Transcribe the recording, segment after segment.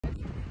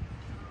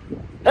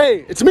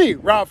Hey, it's me,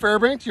 Rob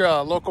Fairbanks, your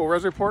local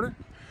Rez Reporter.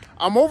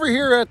 I'm over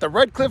here at the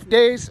Red Cliff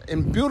Days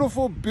in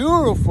beautiful,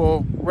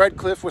 beautiful Red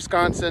Cliff,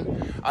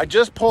 Wisconsin. I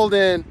just pulled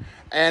in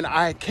and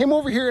I came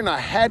over here and I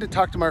had to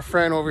talk to my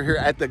friend over here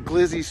at the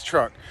Glizzy's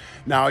truck.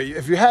 Now,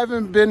 if you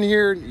haven't been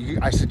here,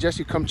 I suggest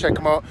you come check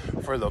them out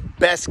for the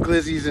best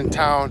Glizzies in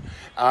town.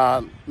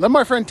 Let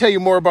my friend tell you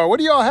more about what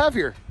do y'all have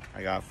here?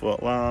 I got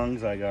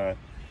footlongs, I got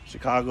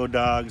Chicago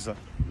dogs,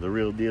 the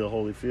real deal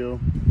Holyfield,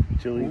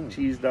 chili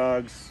cheese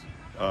dogs,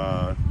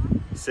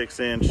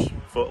 6-inch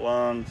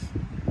footlongs.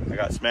 I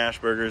got smash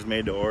burgers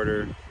made to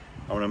order.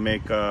 I'm gonna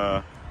make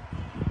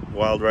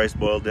wild rice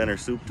boiled dinner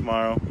soup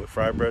tomorrow with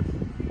fry bread.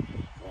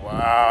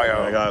 Wow,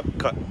 yo. I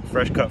got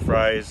fresh cut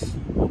fries,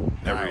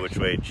 every Nice. which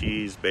way,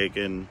 cheese,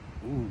 bacon,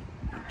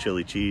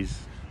 chili cheese.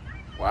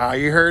 Wow,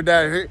 you heard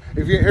that.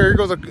 If you, here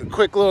goes a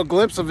quick little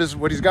glimpse of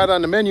what he's got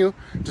on the menu.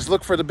 Just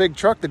look for the big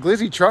truck, the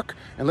Glizzy truck,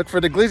 and look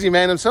for the Glizzy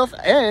man himself,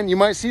 and you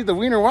might see the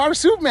Wiener Water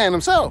Soup man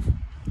himself.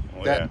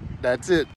 Oh, yeah. That's it.